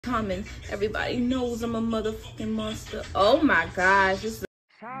common. Everybody knows I'm a motherfucking monster. Oh my gosh, this is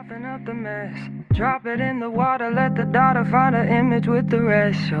Soften up the mess, drop it in the water, let the daughter find her image with the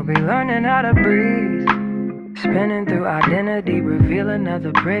rest. She'll be learning how to breathe, spinning through identity, reveal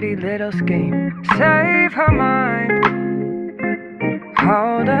another pretty little scheme. Save her mind,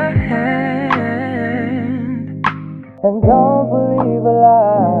 hold her hand, and don't believe a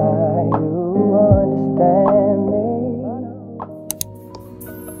lie, you understand me.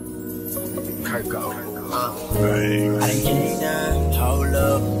 Kirko. I done came down, hold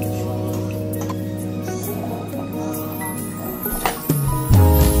up.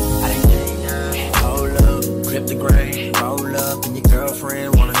 I done came down, hold up. Grip the grain, roll up. And your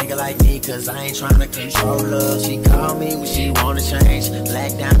girlfriend want a nigga like me, cause I ain't tryna control her. She call me when she wanna change.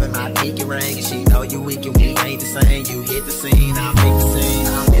 Black diamond, my pinky ring. And she know you weak and we ain't the same. You hit the scene, I make the scene.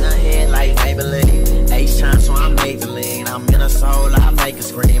 I'm in her head like Maybelline. H-time, so I'm made to lean. I'm in her soul, I make her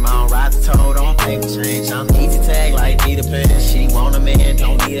scream. I don't ride the toe, don't paper change. I'm easy tag like Peter Pan. She want a man,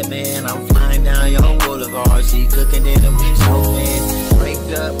 don't need a man. I'm flying down your boulevard. She cooking dinner with your fans.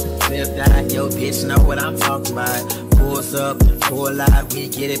 Breaked up, flipped out. Yo, bitch know what I'm talking about. Pulls up, pull out. We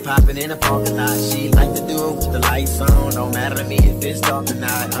get it popping in the parking lot. She like to do it with the lights on. Don't matter to me if it's dark or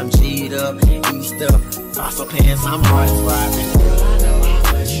not. I'm G'd up, eased up. Fossil pants, I'm hard driving. Girl, I know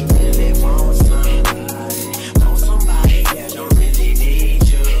how much you really want somebody. Want somebody that don't really need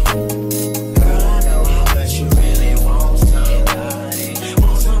you. Girl, I know how much you really want somebody.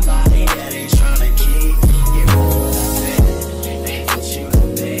 Want somebody that ain't tryna keep you. They put you to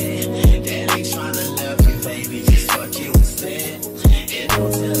bed. That ain't tryna love you, baby. Just fuck you instead. And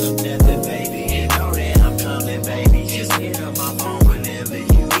don't tell them nothing, baby. You know that I'm coming, baby. Just hit up my phone whenever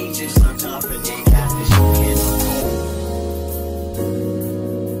you need you some company. Got this you can.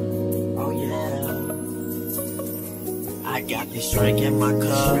 Oh yeah. I got this drink in my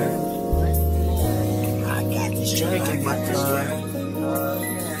cup. I got this drink in my cup.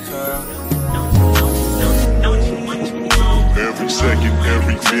 Every second,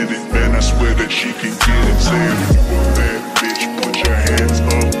 every minute, man, I swear that she can get it. Say if you a bad bitch, put your hands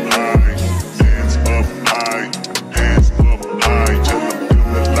up high. Hands up high, hands up high. Tell them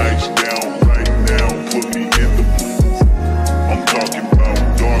dim the lights down right now. Put me in the mood. I'm talking about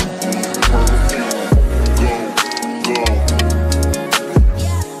dark room perfume. Go, go.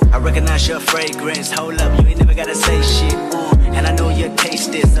 I recognize your fragrance. Hold up, you ain't never gotta say shit. And I know your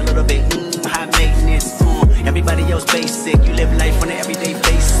taste is a little bit high maintenance. Everybody else basic. You live life on an everyday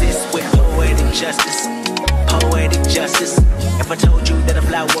basis with poetic justice. Poetic justice. If I told you that a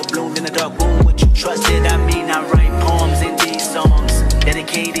flower bloomed in a dark room, would you trust it? I mean, I write poems in these songs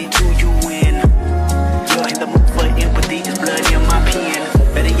dedicated to you. When you're in the mood for empathy, there's blood in my pen.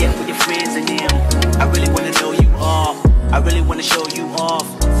 Better yet, with your friends and them. I really wanna know you all. I really wanna show you off.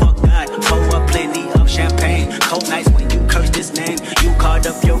 Fuck God, pour up plenty of champagne. Cold nights when you curse this name. You called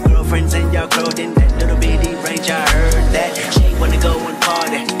up your girlfriends and y'all curled in that little bitty range. I heard that she wanna go and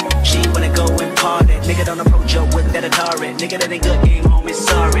party. She wanna go and party. Nigga, don't approach her with that Atari. Nigga, that ain't good game, homie,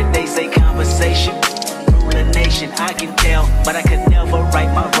 sorry. They say conversation rule a nation. I can tell, but I could never right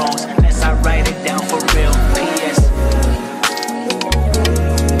my wrongs unless I write it down for real. P.S.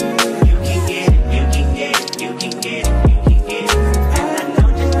 You can get it, you can get it, you can get it.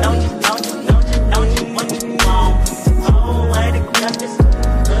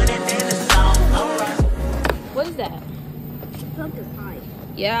 what is that? Pumpkin pie.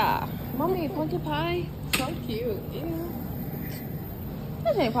 Yeah. Mommy, pumpkin pie? So cute. Yeah.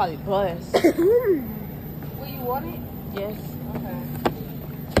 That ain't probably blessed. Will you want it? Yes. Okay.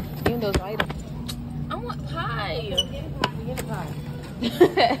 Even those items. I want pie. Get a pie.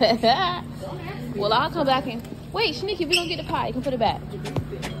 Well, I'll come back and wait, Sneaky, we don't get the pie. You can put it back.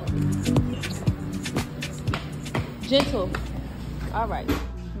 Gentle. All right.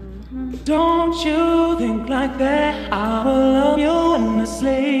 Don't you think like that? I will love you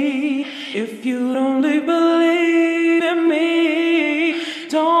endlessly. If you only believe in me,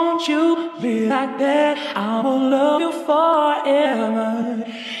 don't you be like that? I will love you forever.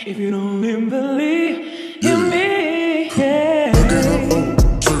 If you only believe in me, yeah.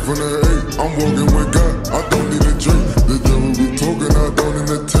 Straight from the A, I'm walking with God. I don't need a drink. The devil be talking, I don't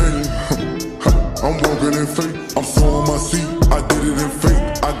entertain. I'm walking in faith. I'm sowing my seed. I did it in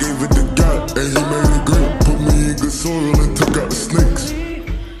faith. I gave it to God, and He made it great. Put me in good soil and took out the snakes.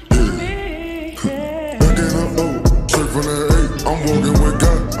 Yeah. Back in the O, straight from the A. I'm walking with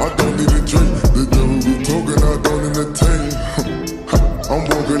God. I don't need a drink. The devil be talking, I don't entertain. I'm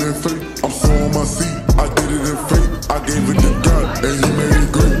walking in faith. I'm sowing my seed. I did it in faith. I gave it to God, and He made it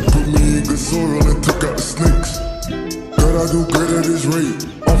great. Put me in good soil and took out the snakes. God, I do great at this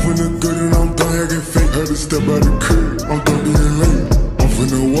finna good and I'm done acting fake. Had to step out the crib, I'm done being late. I'm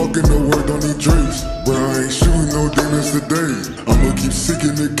finna walk in the work, don't need drapes. But I ain't shooting no demons today. I'ma keep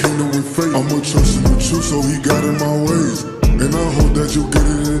seeking the kingdom with faith. I'ma trust in the truth so he got in my ways. And I hope that you get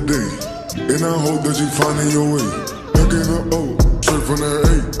it in a day. And I hope that you find in your way. Back in the O, straight from the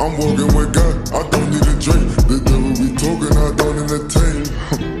A. I'm walking with God, I don't need a drink. The devil be talking, I don't entertain.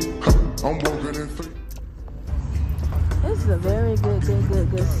 I'm walking in faith. This is a very good scene.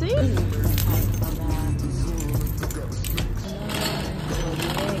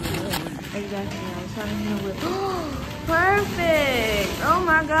 Exactly, I was trying to hear with. Perfect! Oh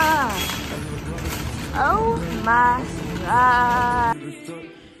my god! Oh my god!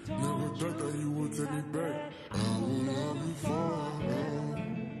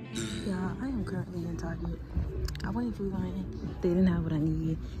 Yeah, I am currently in Target. I went in food line. They didn't have what I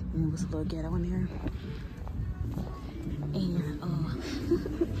needed, and it was a little ghetto in there. And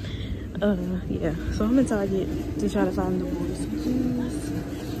yeah, so I'm in Target to try to find the water juice,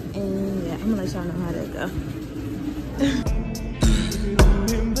 and yeah, I'm gonna let y'all know how that go.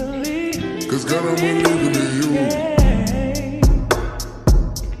 Cause God, I'm believing in you.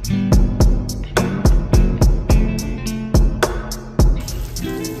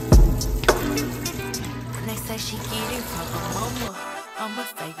 They say she get it from her mama. I'ma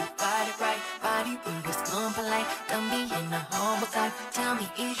say you got it right. Body rude is polite. Don't be in the humble type. Tell me,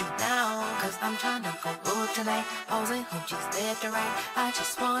 is you down? Cause I'm trying to go up tonight. Posing hoochies left and right. I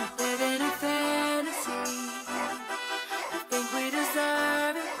just wanna live in a fantasy. I think we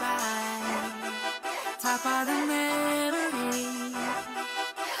deserve it right. Top of the memories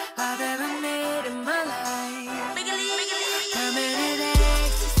I've ever made in my life. Permanent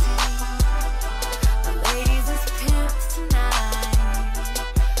ecstasy. The ladies is pimps tonight.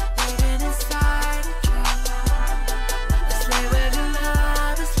 Living inside a dream. Let's play where the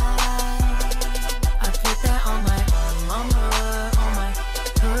love is like. I put that on my mama, on my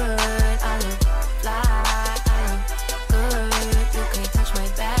hood. I look fly, I look good. You can't touch my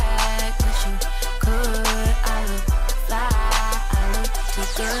back, but you could. I look fly, I look too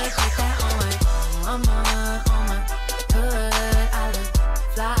good. Put that on my mama, on my hood. I look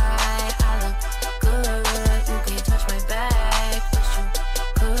fly, I look good. You can't touch my back, but you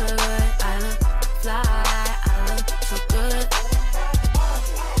could. I look fly, I look too good.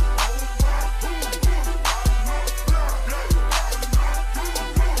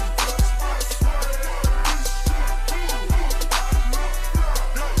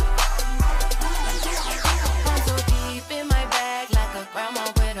 I'm so deep in my bag like a grandma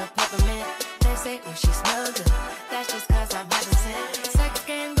with a peppermint. They say, oh, she smells good. That's just cause I'm having sin. Sex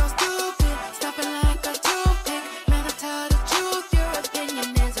game goes stupid, stopping like a toothpick. Man, I tell the truth, your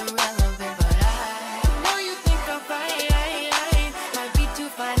opinion is irrelevant. But I know you think I'm fine. Might be too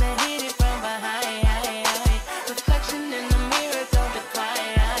fine to hit it from behind. Reflection in the mirror, don't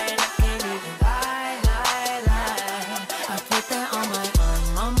decline. I can't even lie. I put that on my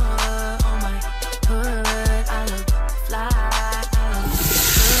mama, on my hood. I look fly, I look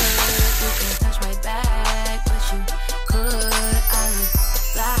good. You can't touch my back, but you could. I look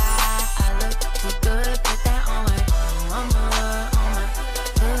fly, I look too good. Put that on my mama, on my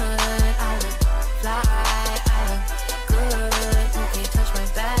hood. I look fly, I look good. You can't touch my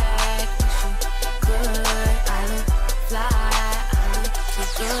back, but you could. I look fly, I look too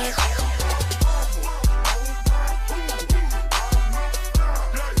good.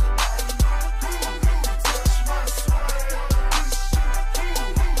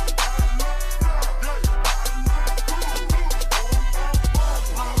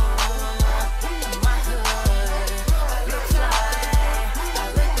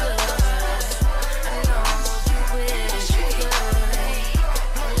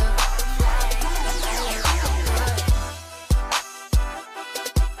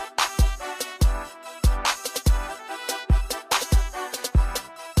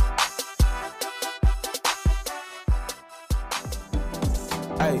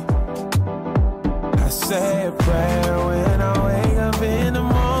 Ay. I say a prayer when I wake up in the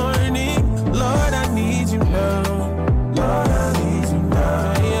morning. Lord, I need you now. Lord, I need you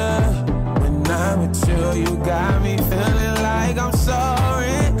now. Yeah. When I'm with you, you got me feeling like I'm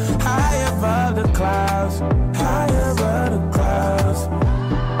soaring high above the clouds. High above the clouds.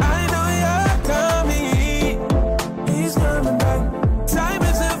 I know you're coming. He's coming back. Time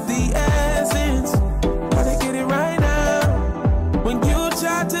is of the essence. Gotta get it right now. When you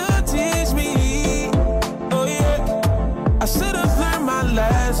try to teach me, oh yeah,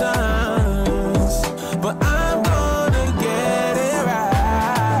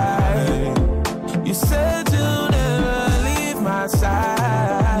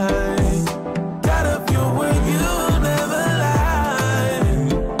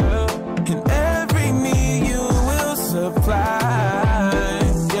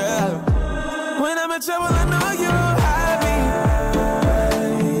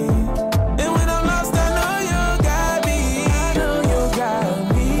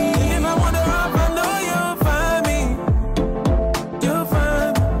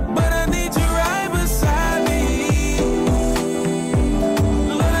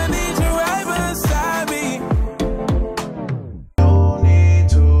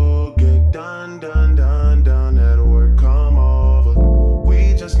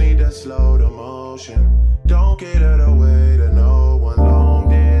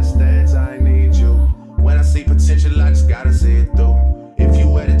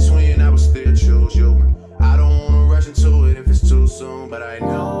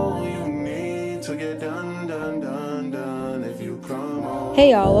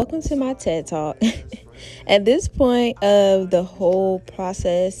 welcome to my TED Talk. At this point of the whole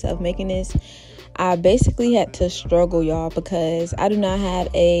process of making this, I basically had to struggle, y'all, because I do not have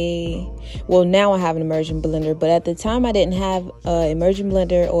now I have an immersion blender, but at the time I didn't have an immersion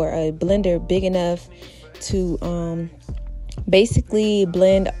blender or a blender big enough to basically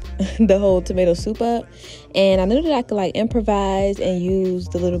blend the whole tomato soup up. And I knew that I could like improvise and use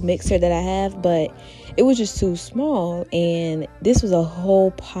the little mixer that I have, but it was just too small. And this was a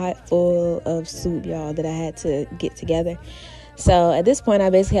whole pot full of soup, y'all, that I had to get together. So at this point, I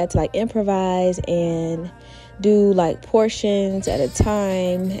basically had to like improvise and do like portions at a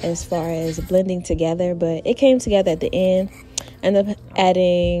time as far as blending together. But it came together at the end. I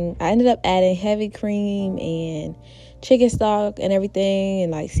ended up adding heavy cream and chicken stock and everything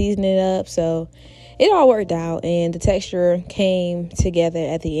and like seasoning it up. So it all worked out and the texture came together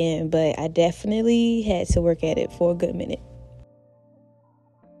at the end. But I definitely had to work at it for a good minute.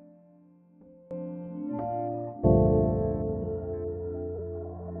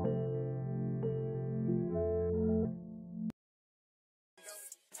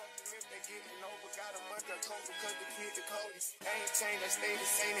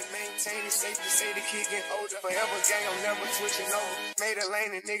 Maintain it, safe to say the kid get older. Forever gang, I'm never switching over. Made a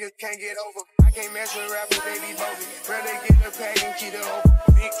lane and niggas can't get over. I can't mess with rappers, they be bogus. Rather get the pack and keep it open.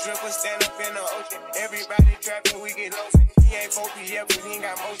 Big dripper stand up in the ocean. Everybody trapping, we get low. He ain't focused yet, but he ain't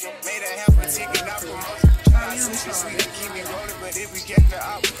got motion. Made a half a ticket, not promotion. Try sushi sweet and keep me rolling, but if we get the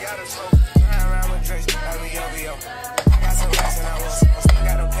op, we gotta smoke. Ride around with drinks, OVO. I got some rats and I want some.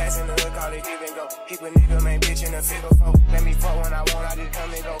 Got them pass in the wood, call it give and go. Keep a nigga, man, bitch in a figure four. Let me fuck when I want, I just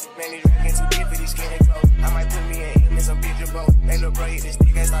come and go. Man, these rapping too deep for these skinny clothes. I might put me in image, a bitch of both. They look bro, hit this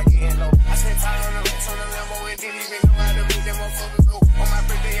nigga, start getting low. I spent time on the rats on the Lambo and didn't even know how to make them motherfuckers go. On my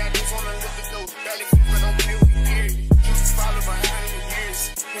birthday, I just wanna lift the dough. Barely fit, but don't play with me, period. You just follow behind in the years.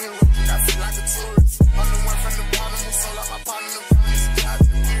 In the road, I feel like a tourist. I'm the one from the bottom who sold out my partner, the promise. I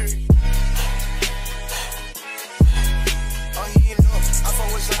just period. Oh, he ain't up. I fuck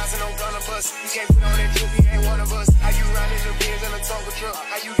with slides and I'm gonna bust. You can't put on that drip, he ain't one of us. How you riding the Benz in a Tonka truck?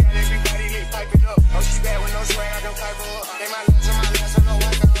 How you got everybody lit piping up? Oh, she bad with no swag, I don't pipe her up. They my last on my last, I know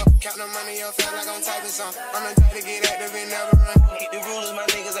I got up. Count the money up, feel like I'm typing some. I'm the type to get active and never run. Keep the rulers, my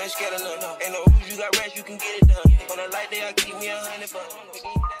niggas ain't scared of none. Ain't no rules, you got rats, you can get it done. On a light day, I keep me 100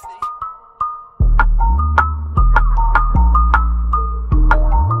 bucks.